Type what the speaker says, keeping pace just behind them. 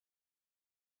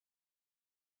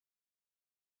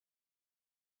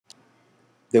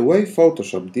The way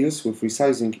Photoshop deals with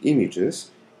resizing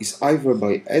images is either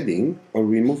by adding or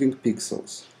removing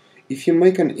pixels. If you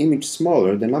make an image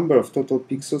smaller, the number of total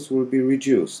pixels will be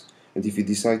reduced, and if you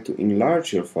decide to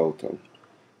enlarge your photo,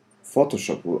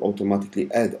 Photoshop will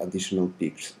automatically add additional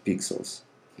pixels.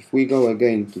 If we go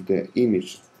again to the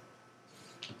image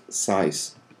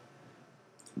size,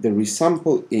 the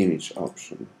resample image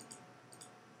option.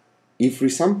 If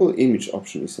resample image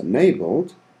option is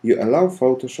enabled, you allow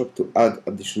Photoshop to add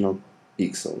additional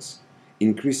pixels,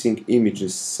 increasing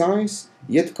image's size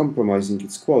yet compromising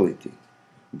its quality.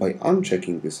 By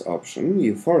unchecking this option,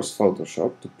 you force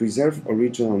Photoshop to preserve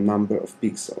original number of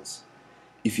pixels.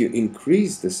 If you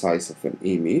increase the size of an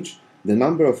image, the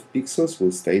number of pixels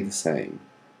will stay the same.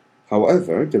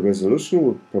 However, the resolution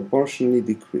will proportionally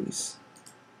decrease.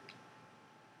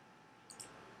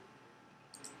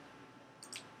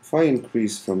 If I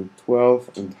increase from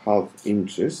 12.5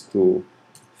 inches to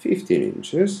 15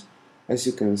 inches, as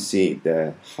you can see,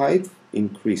 the height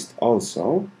increased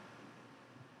also,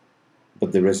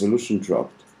 but the resolution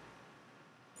dropped.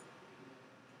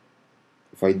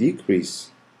 If I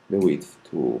decrease the width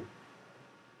to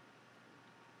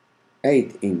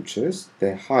 8 inches,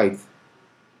 the height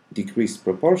decreased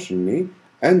proportionally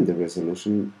and the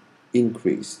resolution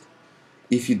increased.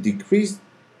 If you decrease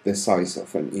the size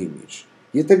of an image,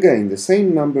 yet again the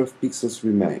same number of pixels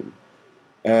remain.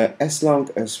 As long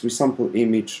as resample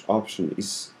image option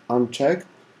is unchecked,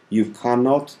 you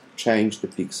cannot change the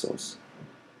pixels.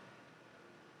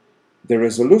 The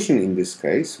resolution in this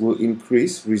case will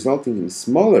increase, resulting in a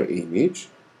smaller image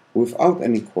without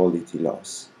any quality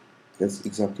loss. That's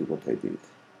exactly what I did.